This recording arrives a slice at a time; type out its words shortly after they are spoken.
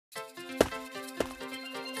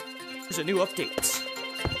There's a new update.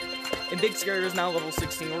 And Big Scary is now level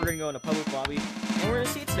 16. We're gonna go in a public lobby, and we're gonna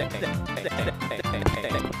see it today.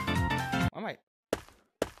 Why am I?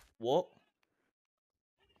 What?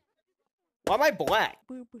 Why am I black?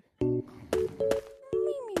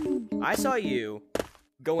 I saw you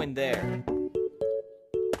go in there.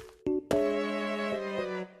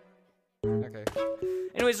 Okay.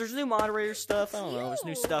 Anyways, there's new moderator stuff. I don't know. There's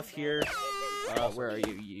new stuff here. Where are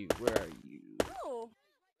you? Where are you?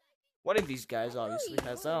 One of these guys obviously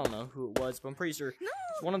has. I don't know who it was, but I'm pretty sure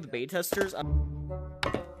it's one of the beta testers. Yeah,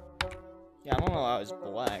 I don't know how it's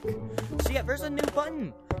black. So yeah, there's a new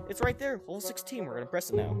button. It's right there, level 16. We're gonna press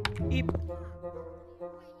it now. Beep.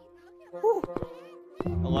 Whew.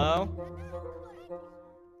 Hello?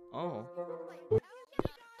 Oh.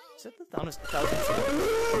 Is that the thousand?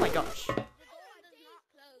 Oh my gosh.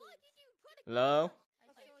 Hello?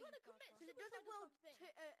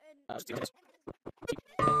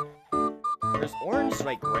 There's orange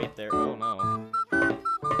like right there. Oh no.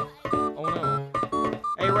 Oh no.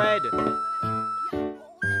 Hey, red.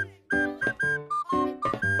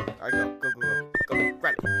 Alright, go.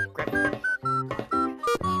 Grab it.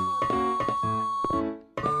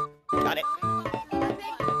 Got it.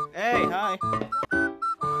 Hey, hi.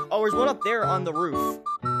 Oh, there's one up there on the roof.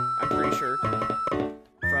 I'm pretty sure.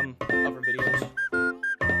 From other videos.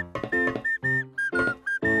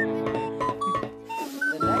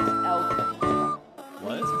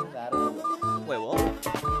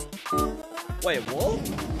 Wait, what?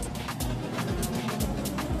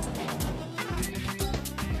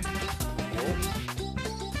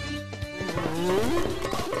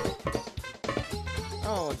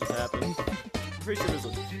 Oh, what just happened? I'm pretty sure there's a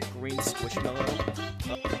green squishmallow.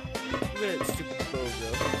 Look at that stupid bozo.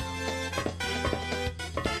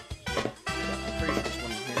 I'm pretty sure there's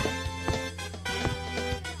one in here.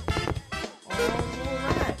 Oh,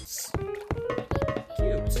 rats!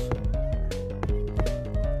 Cute.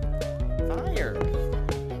 Fire!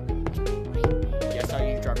 Yeah, I saw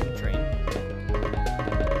you dropping the train.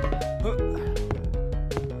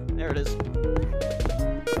 There it is.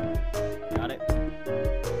 Got it.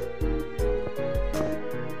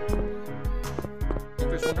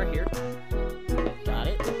 There's one right here. Got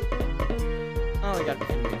it. Oh, we got the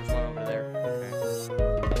enemy. There's one over there. Okay.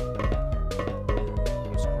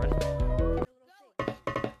 What's ready?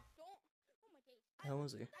 How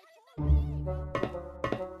was he?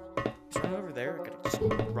 Run over there. I gotta just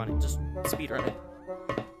run it. Just speed run it.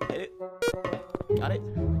 Hit it. Got it.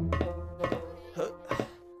 Huh.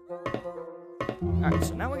 Alright,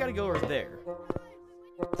 so now we gotta go over there.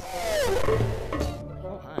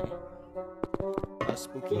 Oh, hi.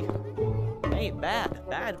 Spooky. Hey, bad.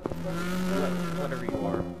 Whatever you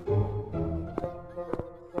are.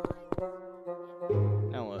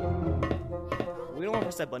 Now, we don't want to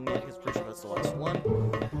press that button yet because I'm pretty sure that's the last one.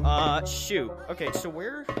 Shoot. Okay, so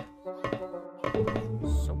where?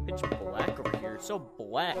 So pitch black over here. It's so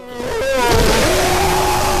black.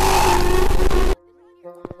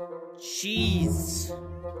 Jeez.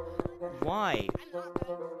 Why?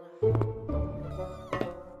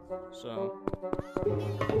 So,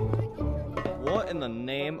 what in the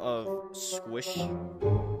name of squish?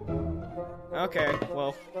 Okay,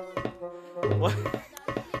 well,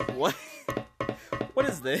 what? What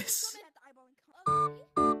is this?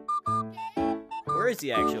 Where is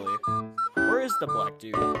he actually? Where is the black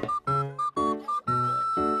dude?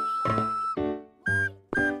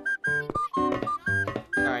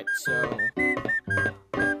 Alright, so...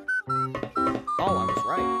 Oh, I was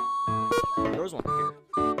right. There was one here.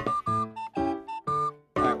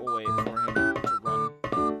 Alright, we'll wait for him to run.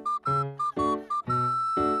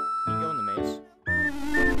 Can you go in the maze?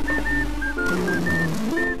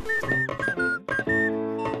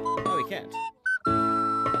 No, he can't.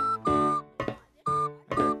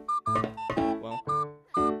 Okay. Well.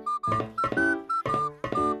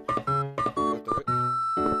 Go through it.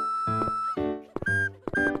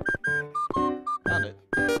 Found it.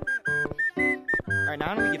 Alright, now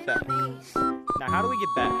how do we get back? Now, how do we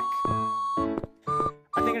get back?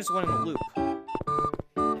 I think I just went in a loop.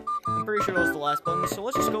 I'm pretty sure that was the last button, so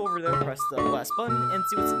let's just go over there, press the last button, and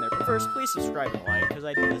see what's in there. But first, please subscribe and like, because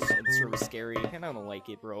I did this and it's sort of scary, and I don't like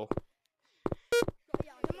it, bro.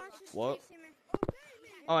 What?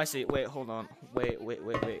 Oh, I see. Wait, hold on. Wait,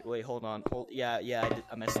 hold on. Yeah,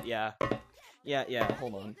 I messed, yeah,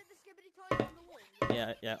 hold on.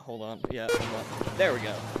 Yeah, hold on. There we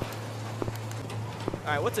go.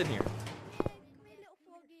 Alright, what's in here?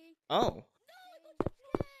 Oh.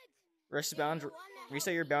 Reset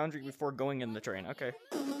your boundary before going in the train. Okay.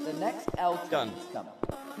 The next L train is coming.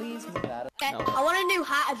 Please move out of. No. I want a new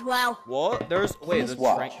hat as well. What? There's wait, Please the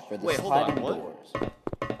watch train. for the Wait, hold on. sliding What? doors.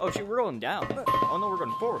 Oh, shoot, we're going down. Oh no, we're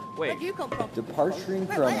going forward. Wait, Where'd you come from? Departing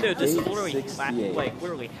from dude, this is gate literally 68. like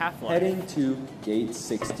literally half-life. Heading to gate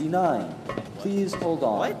 69. Please hold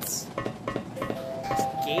on. What?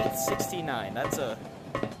 Gate 69. That's a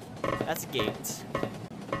gate.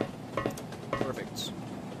 Perfect.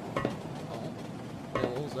 Oh, wait,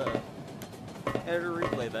 what was that? Editor,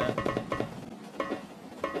 replay that.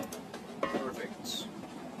 Perfect.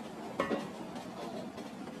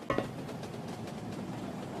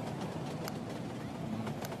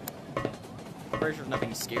 Pretty sure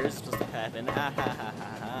nothing scares, it's supposed to happen. Ah ha ha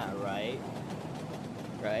ha ha, right?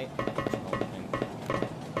 Right?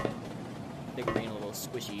 Big green, a little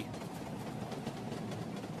squishy.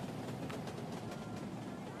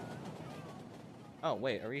 Oh,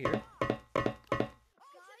 wait, are we here?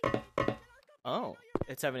 Oh,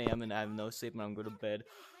 it's 7 AM and I have no sleep and I'm going to bed.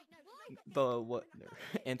 The, what?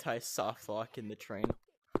 Anti-soft lock in the train.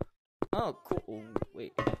 Oh, cool.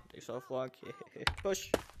 Wait, soft lock.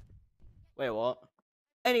 Push. Wait, what?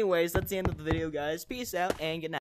 Anyways, that's the end of the video, guys. Peace out and good night.